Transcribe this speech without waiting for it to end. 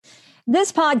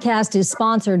This podcast is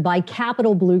sponsored by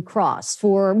Capital Blue Cross.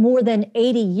 For more than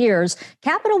 80 years,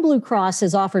 Capital Blue Cross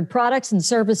has offered products and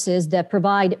services that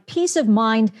provide peace of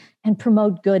mind and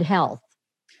promote good health.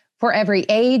 For every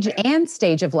age and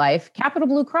stage of life, Capital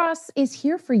Blue Cross is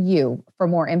here for you. For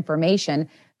more information,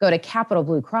 go to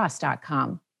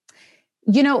capitalbluecross.com.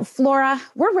 You know, Flora,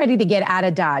 we're ready to get out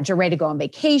of Dodge. We're ready to go on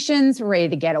vacations. We're ready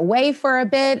to get away for a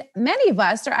bit. Many of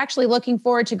us are actually looking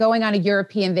forward to going on a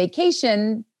European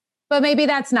vacation, but maybe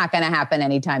that's not going to happen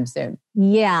anytime soon.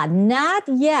 Yeah, not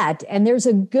yet. And there's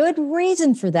a good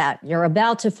reason for that. You're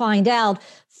about to find out.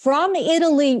 From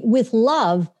Italy with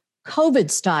love,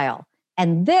 COVID style.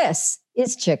 And this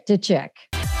is Chick to Chick.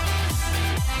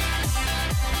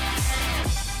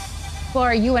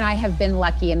 Flora, you and I have been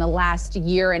lucky in the last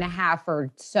year and a half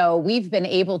or so. We've been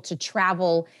able to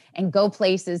travel and go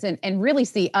places and really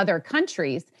see other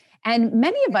countries. And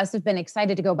many of us have been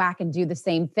excited to go back and do the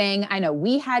same thing. I know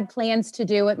we had plans to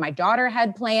do it. My daughter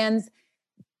had plans.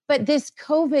 But this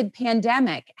COVID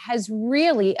pandemic has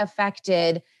really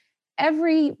affected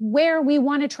everywhere we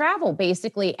want to travel,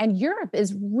 basically. And Europe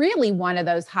is really one of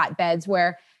those hotbeds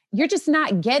where you're just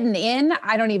not getting in.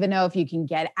 I don't even know if you can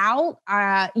get out.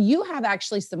 You have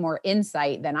actually some more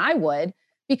insight than I would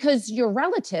because your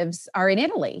relatives are in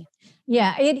Italy.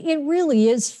 Yeah, it really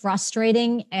is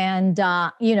frustrating. And,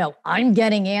 I'm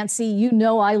getting antsy. You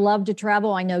know, I love to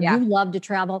travel. I know you love to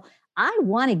travel. I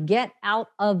want to get out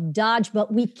of Dodge,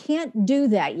 but we can't do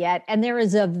that yet. And there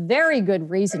is a very good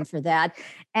reason for that.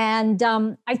 And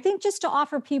I think just to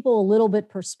offer people a little bit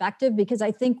perspective, because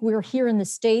I think we're here in the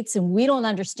States and we don't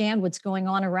understand what's going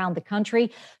on around the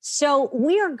country. So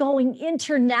we are going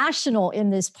international in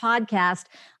this podcast.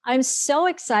 I'm so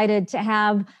excited to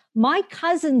have my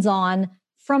cousins on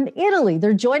from Italy.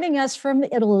 They're joining us from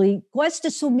Italy. Queste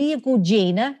sono mie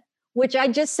cugine, which I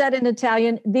just said in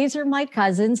Italian. These are my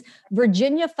cousins,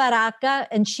 Virginia Faraca,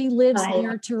 and she lives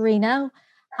near Torino.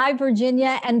 Hi,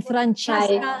 Virginia. And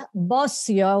Francesca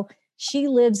Bossio. She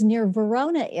lives near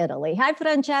Verona, Italy. Hi,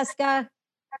 Francesca.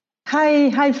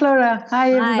 Hi, Flora.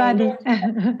 Hi, everybody.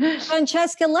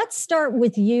 Francesca, let's start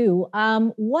with you.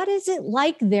 What is it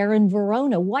like there in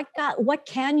Verona? What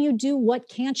can you do? What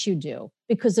can't you do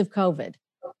because of COVID?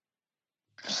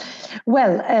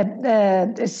 Well,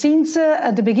 since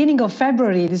the beginning of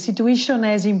February, the situation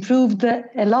has improved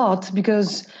a lot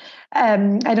because I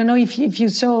don't know if you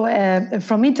saw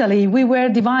from Italy, we were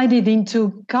divided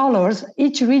into colors.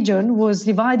 Each region was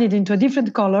divided into a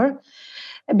different color,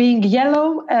 being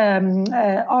yellow,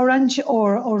 orange,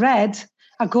 or red,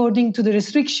 according to the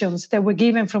restrictions that were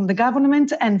given from the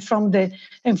government and from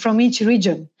each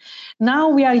region. Now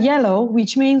we are yellow,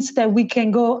 which means that we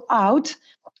can go out.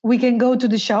 We can go to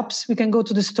the shops, we can go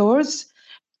to the stores.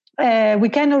 We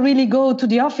cannot really go to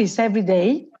the office every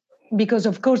day because,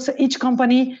 of course, each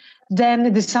company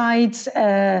then decides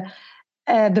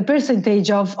the percentage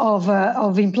of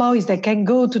employees that can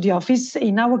go to the office.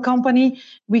 In our company,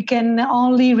 we can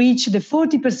only reach the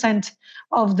 40%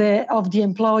 of the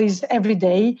employees every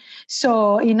day.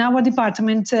 So in our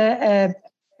department, they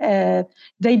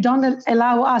don't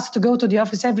allow us to go to the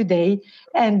office every day.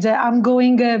 And I'm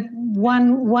going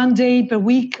one day per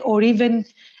week or even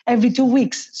every 2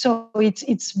 weeks. So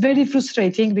it's very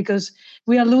frustrating because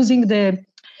we are losing the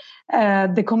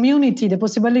community, the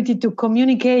possibility to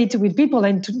communicate with people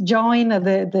and to join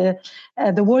the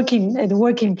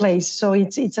working place. So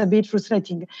it's a bit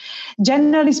frustrating.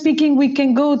 Generally speaking, we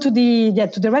can go to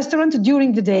the restaurant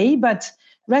during the day, but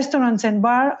restaurants and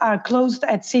bars are closed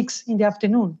at 6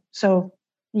 p.m. So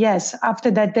yes,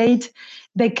 after that date,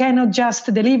 they cannot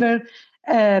just deliver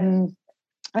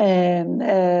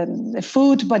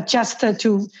food, but just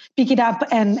to pick it up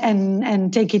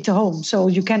and take it home. So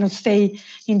you cannot stay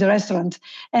in the restaurant.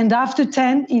 And after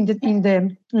 10 in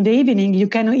the evening, you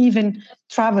cannot even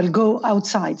go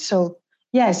outside. So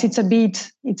yes, it's a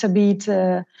bit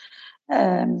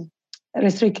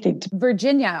restricted.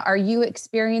 Virginia, are you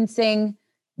experiencing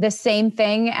the same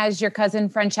thing as your cousin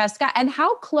Francesca? And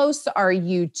how close are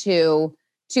you to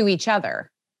each other?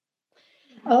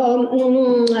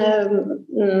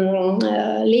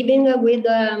 Living with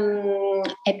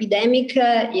epidemic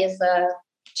is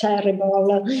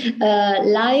terrible,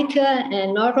 like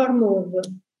an horror movie.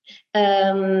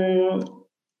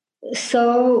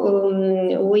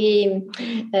 So we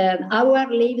our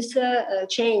lives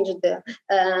changed,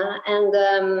 and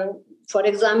for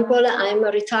example, I'm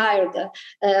retired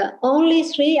only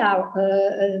 3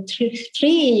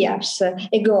 years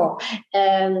ago,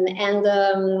 and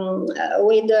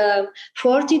with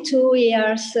 42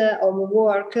 years of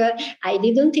work, I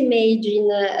didn't imagine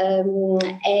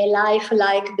a life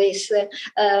like this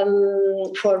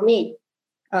for me.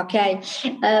 Okay,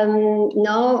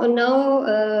 no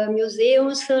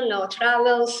museums, no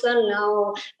travels,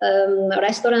 no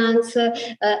restaurants.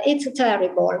 It's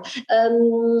terrible.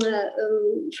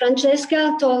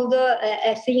 Francesca told,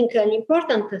 I think, an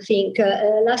important thing.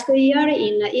 Last year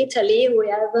in Italy, we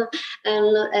have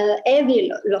an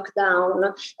heavy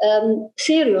lockdown,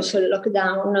 serious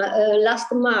lockdown.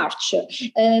 Last March,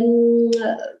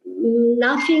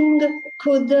 nothing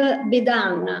could be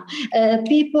done.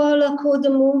 People could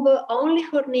move only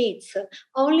for needs,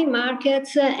 only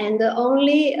markets and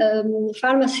only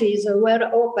pharmacies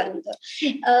were opened.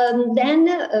 Then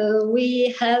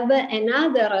we have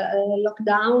another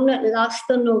lockdown last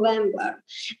November.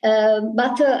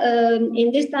 But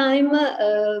in this time,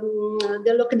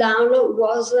 the lockdown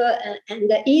was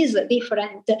and is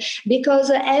different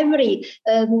because every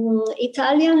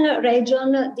Italian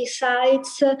region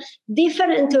decides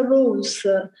different rules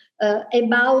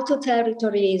about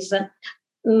territories.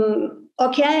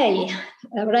 Okay,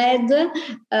 red,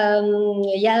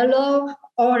 yellow,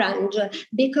 orange,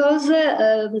 because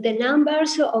the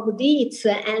numbers of deaths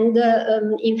and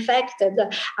infected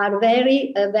are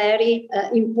very, very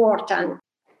important.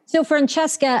 So,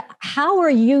 Francesca, how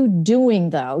are you doing,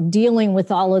 though, dealing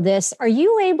with all of this? Are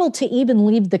you able to even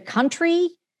leave the country,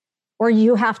 or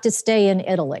you have to stay in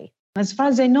Italy? As far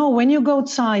as I know, when you go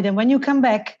outside and when you come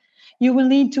back, you will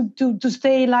need to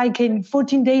stay like in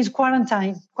 14 days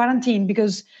quarantine,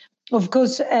 because, of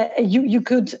course, you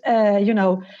could,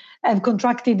 have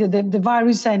contracted the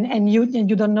virus and you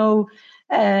don't know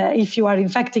if you are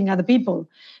infecting other people.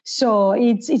 So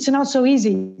it's not so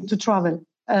easy to travel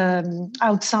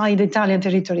outside Italian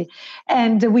territory.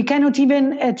 And we cannot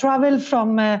even travel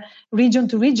from region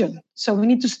to region. So we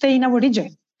need to stay in our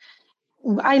region.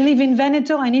 I live in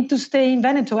Veneto. I need to stay in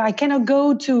Veneto. I cannot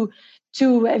go to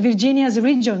Virginia's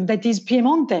region, that is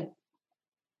Piemonte,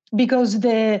 because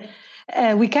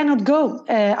we cannot go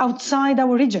outside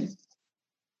our region.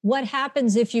 What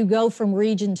happens if you go from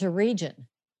region to region?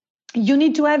 You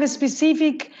need to have a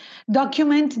specific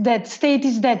document that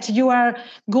states that you are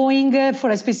going for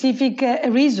a specific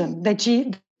reason, that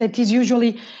is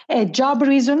usually a job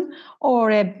reason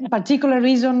or a particular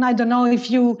reason. I don't know if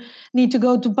you need to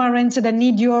go to parents that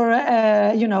need your,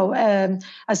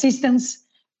 assistance,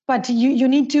 but you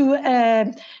need to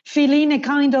fill in a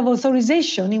kind of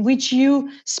authorization in which you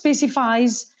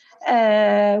specifies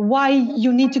why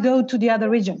you need to go to the other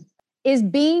region. Is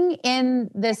being in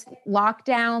this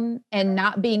lockdown and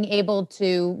not being able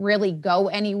to really go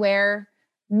anywhere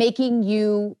making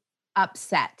you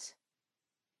upset?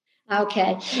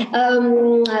 Okay.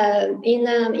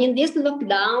 In this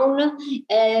lockdown,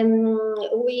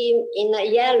 we in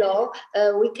yellow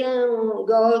we can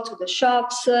go to the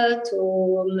shops,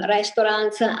 to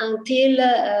restaurants until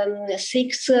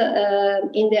 6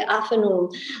 in the afternoon.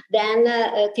 Then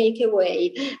take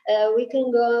away. We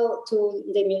can go to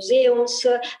the museums,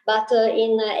 but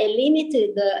in a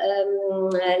limited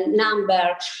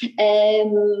number.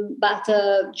 But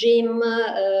gym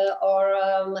or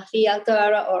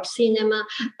theater or cinema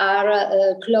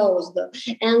are closed.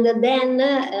 And then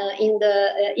in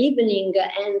the evening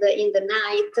and in the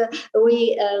night,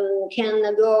 we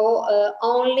can go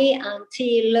only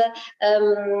until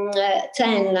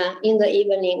 10 in the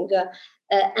evening.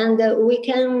 And we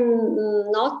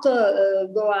can not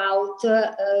go out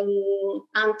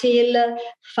until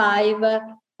 5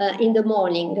 in the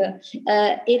morning.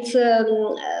 It's a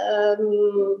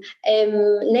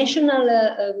national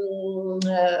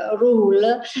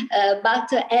rule,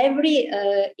 but every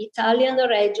Italian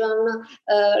region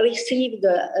received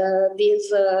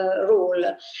this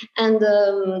rule, and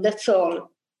that's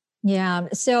all. Yeah.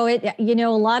 So a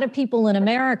lot of people in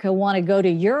America want to go to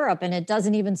Europe, and it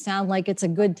doesn't even sound like it's a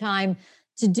good time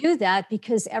to do that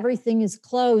because everything is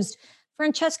closed.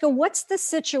 Francesca, what's the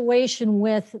situation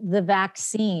with the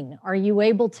vaccine? Are you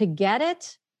able to get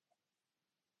it?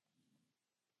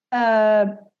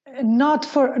 Not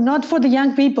for the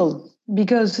young people,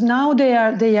 because now they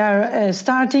are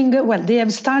starting. Well, they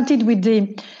have started with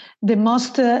the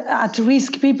most at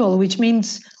risk people, which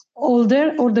means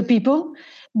older people.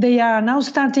 They are now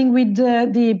starting with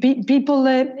the people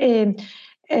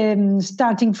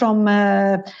starting from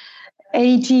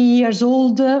 80 years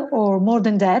old or more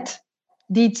than that.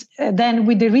 Then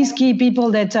with the risky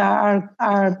people that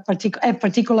have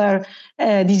particular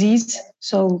disease.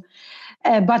 So,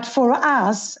 but for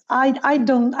us, I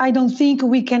don't think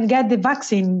we can get the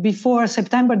vaccine before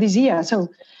September this year. So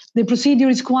the procedure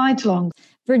is quite long.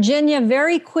 Virginia,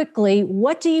 very quickly,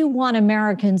 what do you want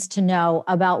Americans to know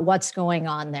about what's going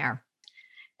on there?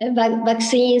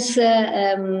 Vaccines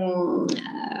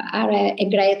are a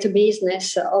great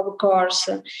business, of course,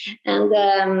 and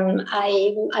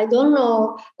I don't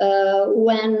know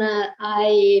when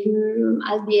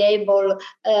I'll be able.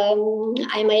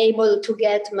 I'm able to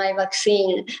get my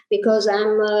vaccine because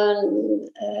I'm,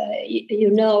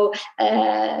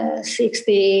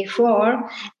 64,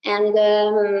 and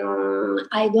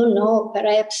I don't know,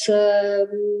 perhaps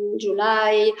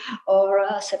July or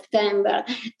September.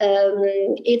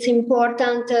 It's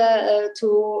important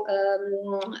to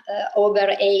over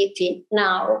 80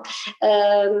 now,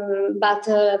 but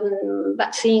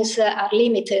vaccines are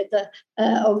limited,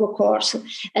 of course,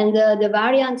 and the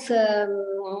variants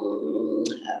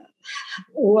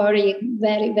worry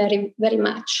very, very, very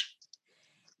much.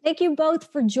 Thank you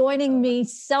both for joining me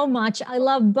so much. I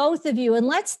love both of you. And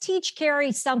let's teach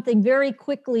Carrie something very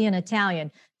quickly in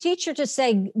Italian. Teach her to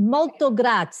say molto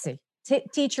grazie.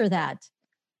 Teach her that.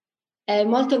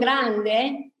 Molto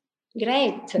grande?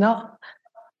 Great. No.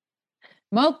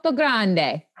 Molto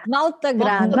grande. Molto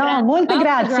grande. No, molte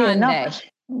grazie. Grande. No.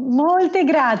 Molte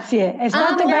grazie. È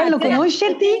stato bello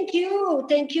conoscerti.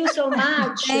 Thank you so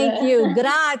much. Thank you.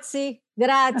 Grazie.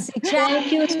 Grazie. Ciao.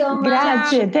 Thank you so much.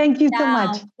 Grazie. Thank you so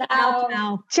much. Ciao.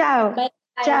 Ciao.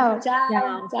 Ciao.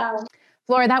 Ciao. Ciao.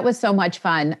 Flora, that was so much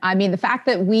fun. I mean, the fact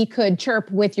that we could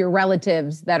chirp with your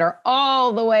relatives that are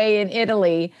all the way in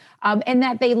Italy, and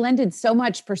that they lended so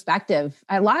much perspective.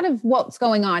 A lot of what's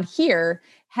going on here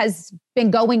has been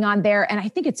going on there, and I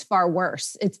think it's far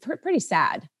worse. It's pretty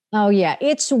sad. Oh, yeah,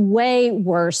 it's way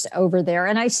worse over there.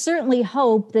 And I certainly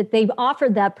hope that they've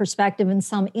offered that perspective and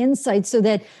some insight so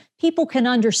that people can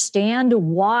understand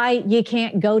why you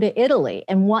can't go to Italy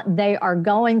and what they are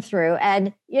going through.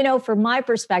 And, from my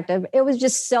perspective, it was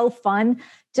just so fun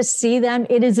to see them.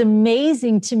 It is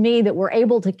amazing to me that we're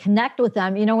able to connect with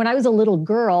them. When I was a little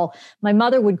girl, my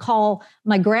mother would call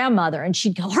my grandmother and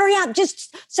she'd go, hurry up,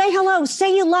 just say hello,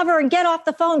 say you love her and get off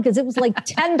the phone. Because it was like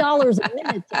 $10 a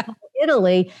minute to call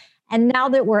Italy. And now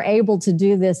that we're able to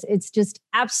do this, it's just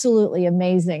absolutely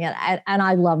amazing. And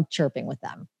I love chirping with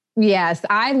them. Yes,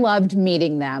 I loved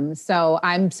meeting them. So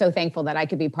I'm so thankful that I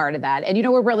could be part of that. And,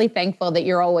 we're really thankful that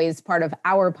you're always part of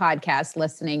our podcast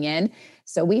listening in.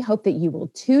 So we hope that you will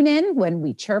tune in when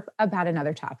we chirp about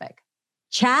another topic.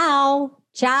 Ciao.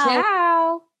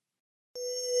 Ciao.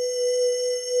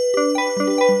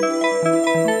 Ciao.